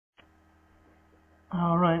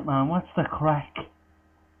Alright, man, what's the crack?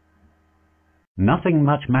 Nothing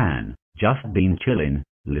much, man. Just been chillin'.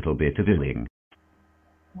 Little bit of illing.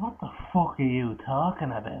 What the fuck are you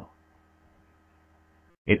talking about?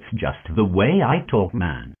 It's just the way I talk,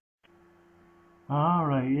 man.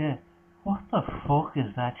 Alright, yeah. What the fuck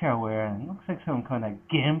is that you're wearing? Looks like some kind of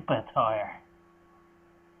gimp attire.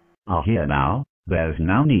 Oh, here now. There's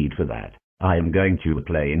no need for that. I am going to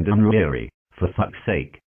play in laoghaire, for fuck's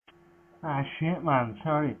sake. Ah, shit, man,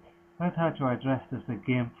 sorry. I thought you were dressed as the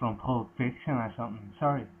gimp from Pulp Fiction or something.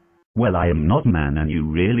 Sorry. Well, I am not, man, and you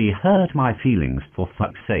really hurt my feelings, for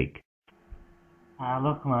fuck's sake. Ah,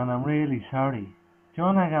 look, man, I'm really sorry. Do you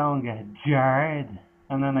wanna go and get jarred?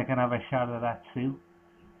 And then I can have a shot of that soup?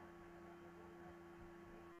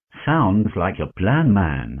 Sounds like a plan,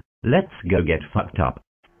 man. Let's go get fucked up.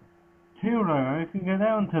 Too right, I can go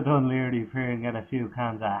down to Dunleary Fair and get a few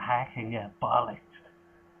cans of hack and get bollocked.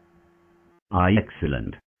 Aye,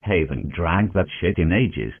 excellent. Haven't drank that shit in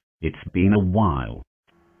ages. It's been a while.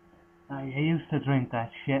 I used to drink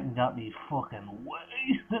that shit and got me fucking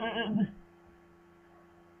wasted.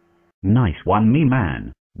 Nice one, me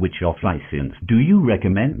man. Which off-license do you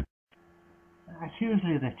recommend? It's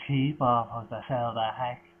usually the cheap offers that sell the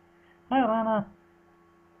hack. I don't know.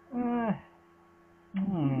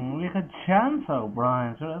 We could chance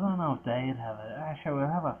O'Brien's, but I don't know if they'd have it. Sure, we'll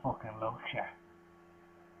have a fucking look, sure.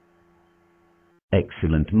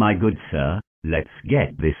 Excellent, my good sir. Let's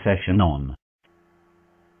get this session on.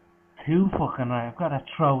 Too fucking right. I've got a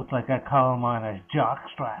throat like a coal miner's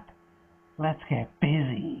jockstrap. Let's get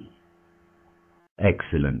busy.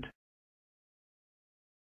 Excellent.